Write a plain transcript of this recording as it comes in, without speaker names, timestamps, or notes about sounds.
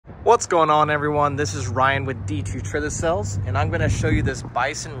What's going on, everyone? This is Ryan with D2 Trailer Sales, and I'm going to show you this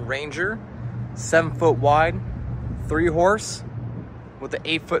Bison Ranger, 7 foot wide, 3 horse with an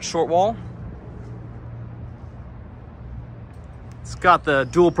 8 foot short wall. It's got the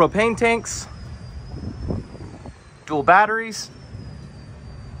dual propane tanks, dual batteries,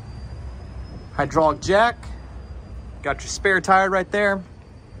 hydraulic jack, got your spare tire right there.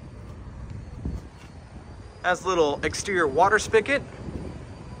 Has a little exterior water spigot.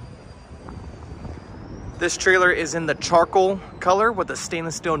 This trailer is in the charcoal color with a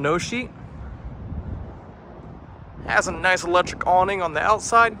stainless steel nose sheet. Has a nice electric awning on the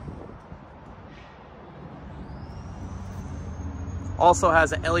outside. Also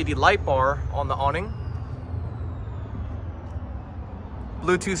has an LED light bar on the awning.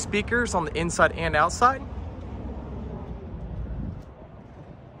 Bluetooth speakers on the inside and outside.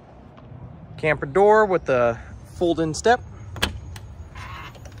 Camper door with the fold-in step.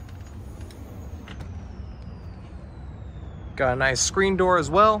 Got a nice screen door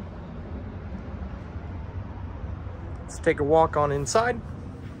as well. Let's take a walk on inside.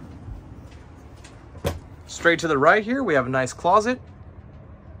 Straight to the right here, we have a nice closet.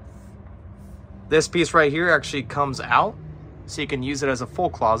 This piece right here actually comes out, so you can use it as a full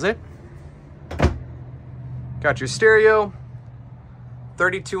closet. Got your stereo,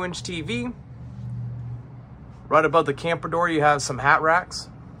 32-inch TV. Right above the camper door, you have some hat racks.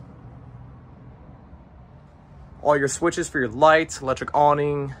 All your switches for your lights, electric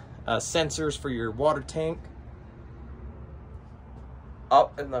awning, sensors for your water tank.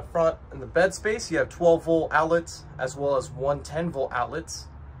 Up in the front, in the bed space, you have 12 volt outlets as well as 10 volt outlets.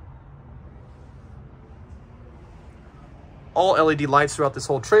 All LED lights throughout this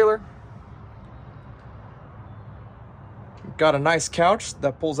whole trailer. Got a nice couch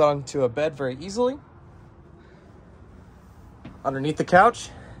that pulls out into a bed very easily. Underneath the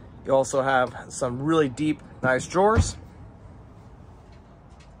couch, you also have some really deep, nice drawers.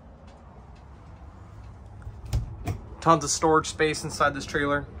 Tons of storage space inside this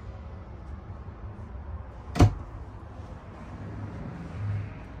trailer.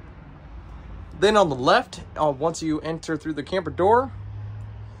 Then on the left, once you enter through the camper door,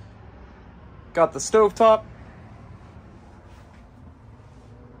 got the stovetop,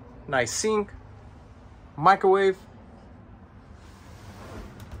 nice sink, microwave,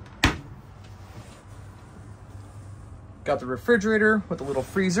 got the refrigerator with a little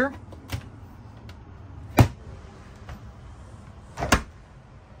freezer.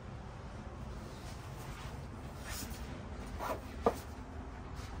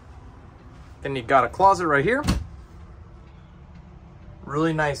 Then you got a closet right here.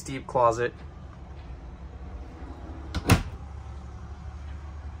 Really nice deep closet.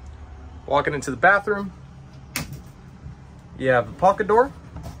 Walking into the bathroom, you have a pocket door.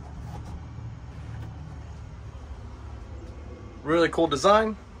 Really cool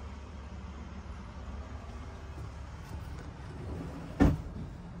design.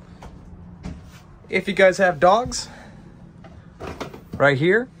 If you guys have dogs, right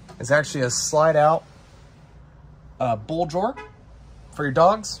here is actually a slide out bowl drawer for your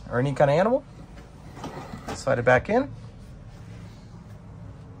dogs or any kind of animal. Slide it back in.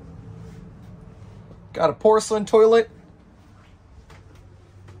 Got a porcelain toilet.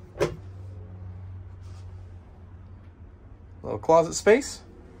 Little closet space.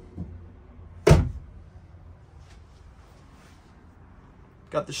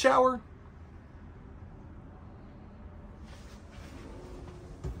 Got the shower.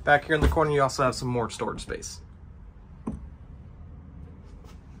 Back here in the corner, you also have some more storage space.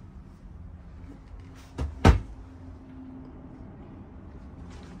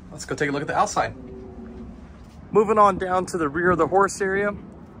 Let's go take a look at the outside. Moving on down to the rear of the horse area.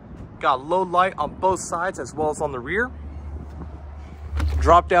 Got low light on both sides as well as on the rear.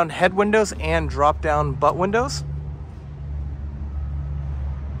 Drop down head windows and drop down butt windows.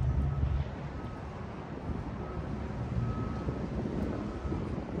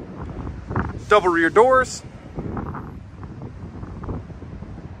 Double rear doors.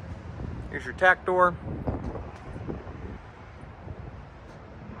 Here's your tack door.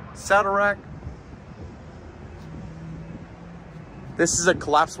 Saddle rack. This is a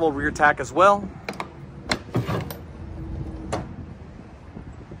collapsible rear tack as well.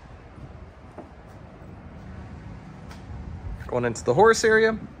 Going into the horse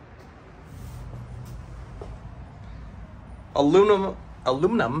area.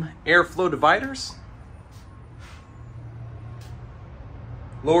 Aluminum airflow dividers.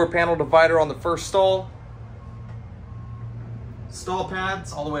 Lower panel divider on the first stall. Stall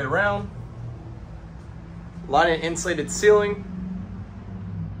pads all the way around. Line and insulated ceiling.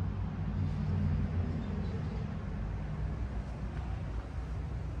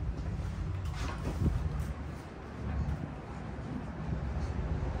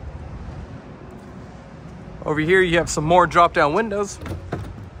 Over here, you have some more drop-down windows,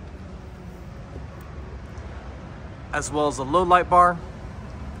 as well as a low light bar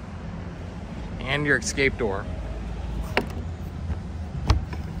and your escape door.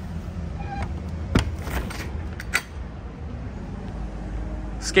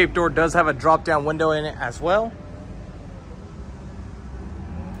 Escape door does have a drop-down window in it as well.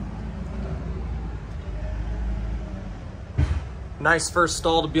 Nice first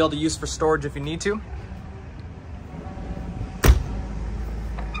stall to be able to use for storage if you need to.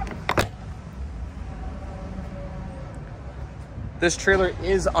 This trailer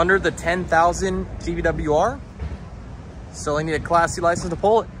is under the 10,000 GVWR. Still, I need a Class C license to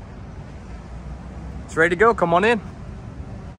pull it. It's ready to go. Come on in.